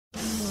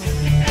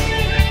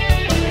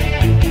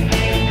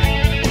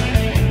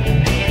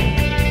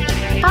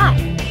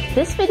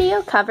This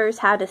video covers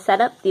how to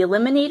set up the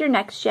Eliminator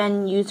Next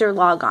Gen user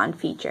logon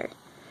feature.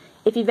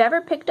 If you've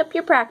ever picked up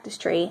your practice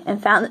tree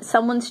and found that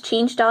someone's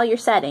changed all your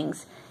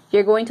settings,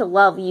 you're going to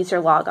love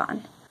user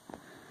logon.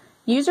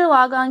 User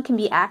logon can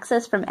be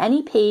accessed from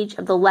any page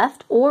of the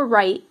left or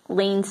right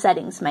lane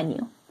settings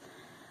menu.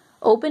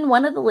 Open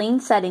one of the lane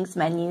settings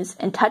menus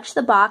and touch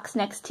the box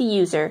next to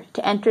user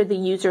to enter the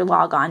user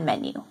logon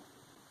menu.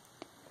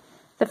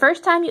 The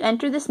first time you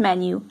enter this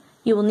menu,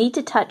 you will need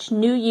to touch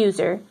New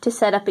User to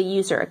set up a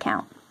user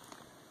account.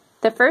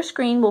 The first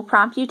screen will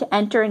prompt you to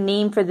enter a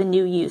name for the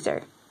new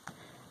user.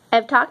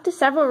 I've talked to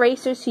several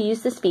racers who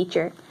use this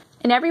feature,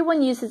 and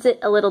everyone uses it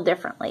a little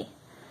differently.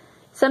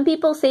 Some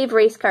people save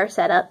race car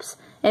setups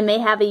and may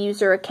have a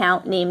user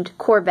account named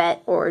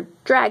Corvette or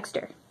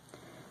Dragster.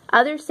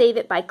 Others save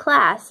it by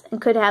class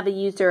and could have a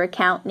user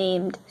account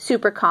named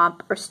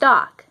Supercomp or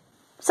Stock.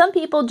 Some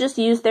people just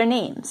use their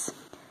names.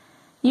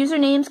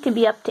 Usernames can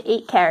be up to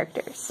 8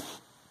 characters.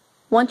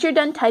 Once you're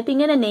done typing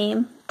in a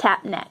name,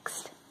 tap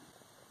Next.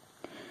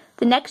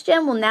 The Next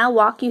Gen will now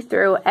walk you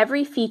through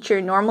every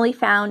feature normally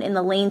found in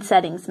the lane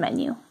settings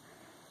menu.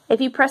 If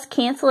you press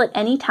cancel at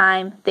any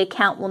time, the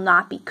account will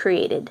not be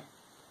created.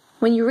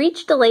 When you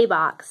reach delay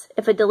box,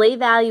 if a delay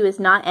value is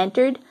not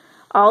entered,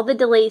 all the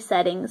delay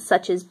settings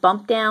such as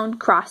bump down,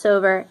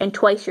 crossover, and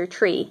twice your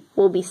tree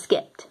will be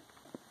skipped.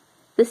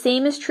 The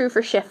same is true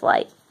for shift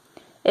light.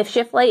 If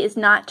shift light is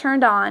not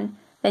turned on,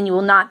 then you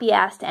will not be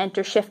asked to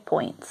enter shift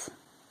points.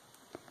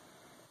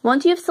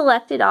 Once you have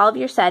selected all of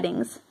your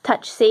settings,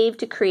 touch Save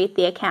to create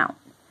the account.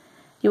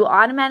 You will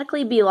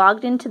automatically be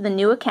logged into the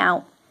new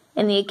account,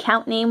 and the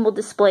account name will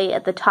display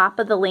at the top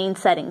of the lane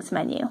settings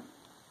menu.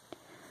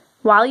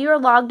 While you are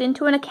logged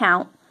into an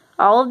account,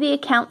 all of the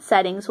account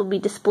settings will be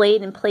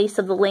displayed in place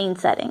of the lane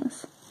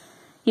settings.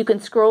 You can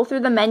scroll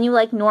through the menu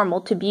like normal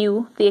to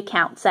view the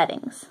account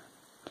settings.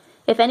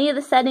 If any of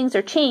the settings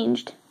are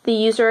changed, the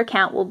user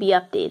account will be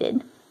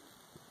updated.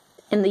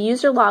 In the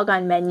User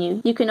Logon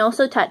menu, you can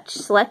also touch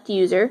Select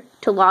User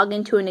to log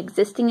into an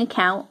existing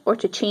account or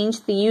to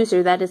change the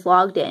user that is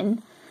logged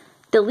in,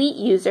 Delete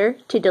User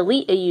to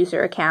delete a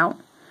user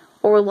account,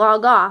 or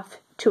Log Off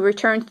to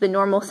return to the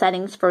normal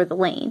settings for the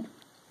lane.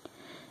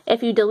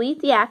 If you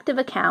delete the active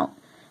account,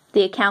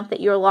 the account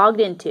that you're logged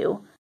into,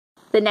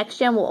 the Next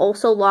Gen will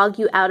also log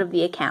you out of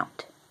the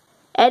account.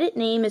 Edit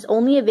Name is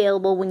only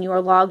available when you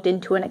are logged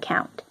into an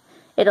account.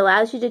 It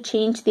allows you to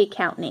change the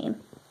account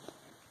name.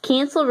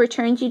 Cancel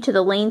returns you to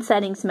the lane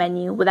settings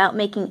menu without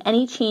making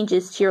any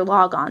changes to your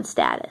logon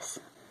status.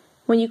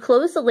 When you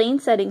close the lane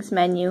settings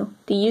menu,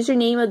 the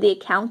username of the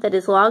account that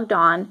is logged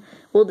on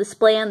will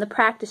display on the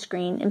practice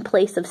screen in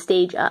place of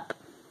Stage Up.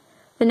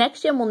 The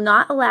Next Gen will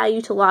not allow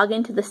you to log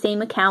into the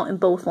same account in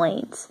both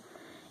lanes.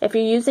 If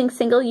you're using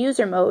single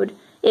user mode,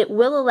 it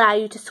will allow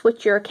you to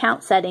switch your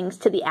account settings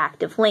to the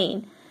active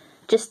lane.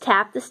 Just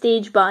tap the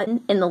stage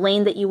button in the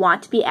lane that you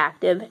want to be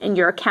active and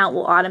your account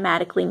will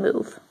automatically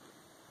move.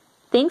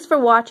 Thanks for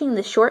watching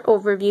this short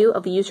overview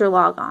of User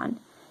Logon.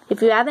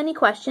 If you have any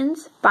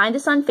questions, find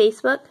us on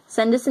Facebook,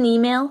 send us an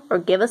email, or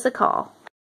give us a call.